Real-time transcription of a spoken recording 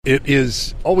It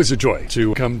is always a joy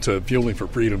to come to Fueling for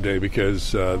Freedom Day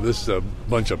because this is a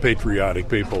bunch of patriotic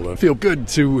people. I feel good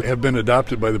to have been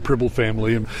adopted by the Pribble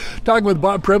family. And talking with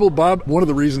Bob Pribble. Bob, one of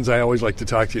the reasons I always like to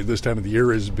talk to you this time of the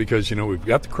year is because, we've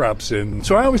got the crops in.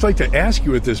 So I always like to ask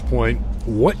you at this point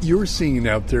what you're seeing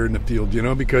out there in the field,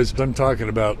 because I'm talking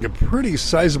about a pretty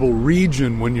sizable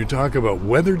region when you talk about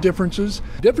weather differences.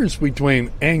 Difference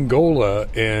between Angola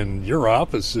and your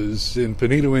offices in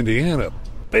Penedo, Indiana.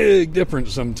 Big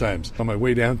difference sometimes. On my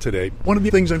way down today, one of the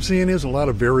things I'm seeing is a lot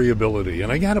of variability,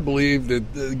 and I got to believe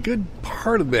that the good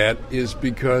part of that is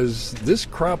because this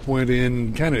crop went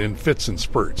in kind of in fits and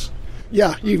spurts.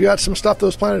 Yeah, you've got some stuff that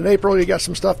was planted in April. You got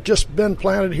some stuff just been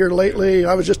planted here lately.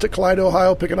 I was just at Clyde,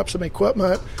 Ohio, picking up some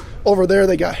equipment. Over there,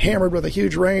 they got hammered with a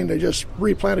huge rain. They just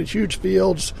replanted huge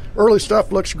fields. Early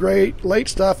stuff looks great. Late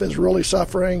stuff is really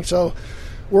suffering. So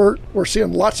We're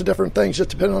seeing lots of different things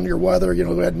just depending on your weather. We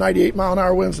had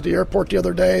 98-mile-an-hour winds at the airport the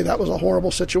other day. That was a horrible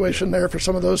situation there for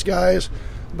some of those guys.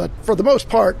 But for the most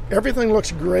part, everything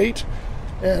looks great.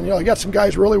 And, I got some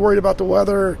guys really worried about the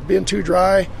weather being too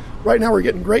dry. Right now we're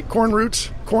getting great corn roots.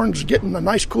 Corn's getting a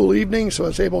nice cool evening, so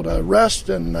it's able to rest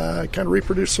and kind of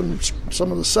reproduce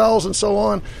some of the cells and so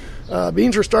on.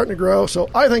 Beans are starting to grow, so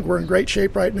I think we're in great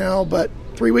shape right now. But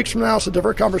 3 weeks from now, it's a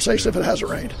different conversation if it hasn't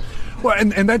rained. Well,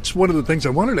 and that's one of the things I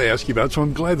wanted to ask you about, so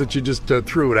I'm glad that you just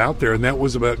threw it out there, and that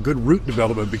was about good root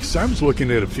development, because I was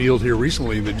looking at a field here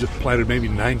recently that just planted maybe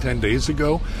 9-10 days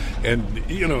ago, and,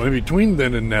 in between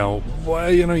then and now, boy,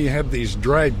 you have these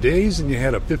dry days, and you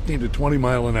had a 15 to 20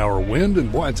 mile an hour wind,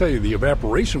 and boy, I tell you, the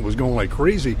evaporation was going like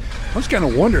crazy. I was kind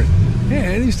of wondering,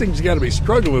 these things got to be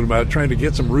struggling about trying to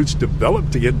get some roots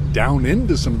developed to get down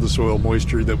into some of the soil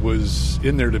moisture that was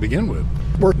in there to begin with.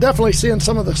 We're definitely seeing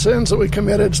some of the sins that we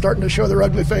committed starting to show their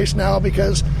ugly face now,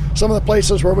 because some of the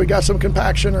places where we got some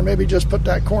compaction or maybe just put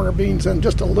that corn or beans in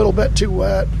just a little bit too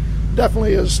wet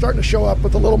definitely is starting to show up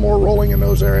with a little more rolling in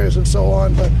those areas and so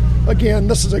on. But again,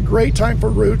 this is a great time for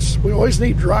roots. We always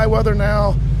need dry weather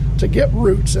now to get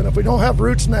roots, and if we don't have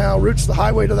roots now, roots the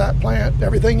highway to that plant,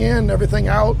 everything in, everything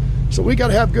out. So we got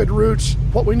to have good roots.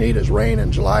 What we need is rain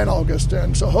in July and August,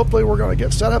 and so hopefully we're going to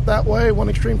get set up that way. One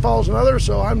extreme follows another,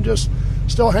 so I'm just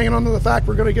still hanging on to the fact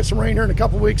we're going to get some rain here in a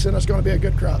couple of weeks, and it's going to be a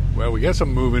good crop. Well, we got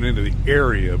some moving into the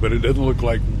area, but it doesn't look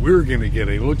like we're going to get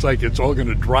it. It looks like it's all going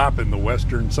to drop in the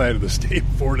western side of the state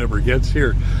before it ever gets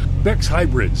here. Beck's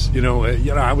hybrids,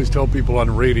 I always tell people on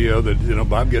the radio that,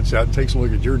 Bob gets out and takes a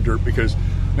look at your dirt because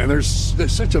there's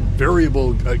such a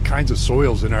variable kinds of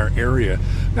soils in our area.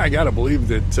 Now, I got to believe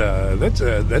that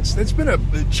that's been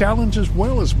a challenge as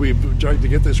well as we've tried to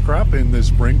get this crop in this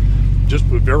spring, just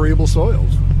with variable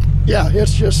soils. Yeah,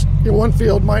 it's just one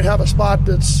field might have a spot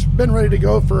that's been ready to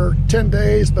go for 10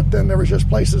 days, but then there was just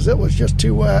places it was just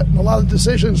too wet. And a lot of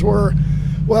decisions were,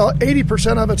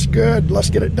 80% of it's good, let's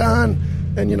get it done.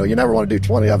 And, you never want to do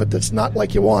 20 of it that's not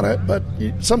like you want it, but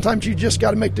sometimes you just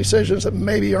got to make decisions that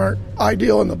maybe aren't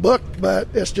ideal in the book, but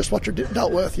it's just what you're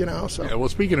dealt with, so. Yeah, well,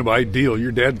 speaking of ideal,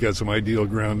 your dad got some ideal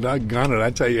ground. Doggone it,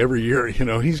 I tell you, every year,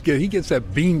 he gets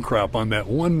that bean crop on that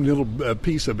one little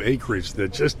piece of acreage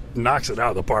that just knocks it out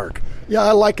of the park. Yeah,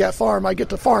 I like that farm. I get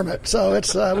to farm it. So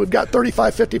it's we've got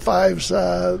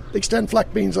 3555s, Extend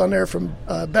Fleck beans on there from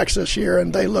Beck's this year,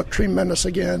 and they look tremendous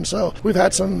again. So we've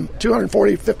had some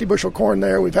 240, 50 bushel corn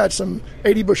there. We've had some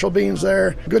 80 bushel beans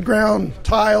there. Good ground,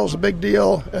 tiles, a big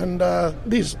deal. And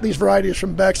these varieties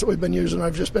from Beck's that we've been using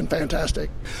have just been fantastic.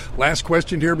 Last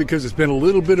question here, because it's been a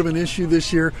little bit of an issue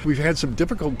this year. We've had some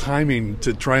difficult timing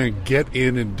to try and get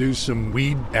in and do some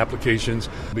weed applications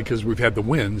because we've had the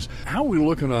winds. How are we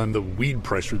looking on the weed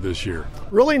pressure this year?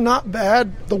 Really not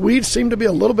bad. The weeds seem to be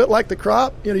a little bit like the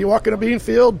crop. You walk in a bean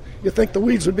field, you think the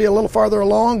weeds would be a little farther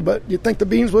along, but you think the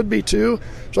beans would be too.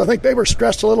 So I think they were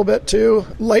stressed a little bit too.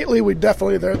 Lately,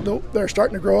 they're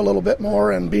starting to grow a little bit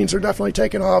more, and beans are definitely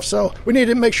taking off. So we need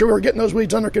to make sure we're getting those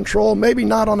weeds under control. Maybe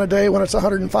not on a day when it's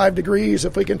 105 degrees.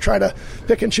 If we can try to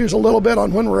pick and choose a little bit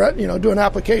on when we're at, doing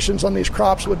applications on these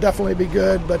crops would definitely be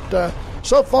good. But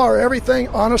so far, everything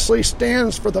honestly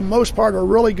stands for the most part are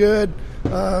really good.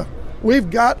 We've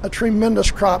got a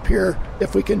tremendous crop here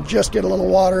if we can just get a little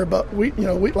water. But we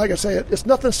like I say, it's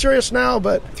nothing serious now.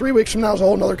 But 3 weeks from now is a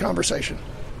whole other conversation.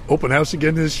 Open house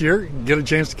again this year? Get a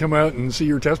chance to come out and see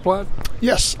your test plot?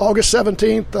 Yes, August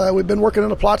 17th. We've been working in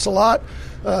the plots a lot.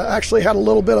 Actually had a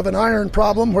little bit of an iron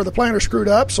problem where the planter screwed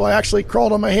up, so I actually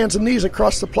crawled on my hands and knees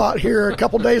across the plot here a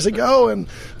couple days ago and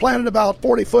planted about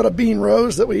 40 foot of bean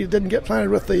rows that we didn't get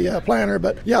planted with the planter.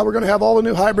 But yeah, we're going to have all the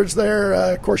new hybrids there.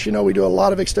 Of course, we do a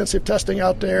lot of extensive testing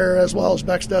out there as well as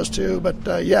Beck's does too.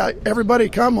 But yeah, everybody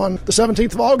come on the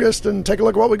 17th of August and take a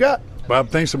look at what we got. Bob,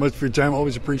 thanks so much for your time.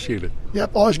 Always appreciate it.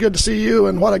 Yep, always good to see you,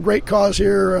 and what a great cause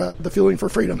here, the Fueling for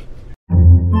Freedom.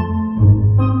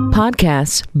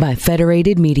 Podcasts by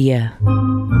Federated Media.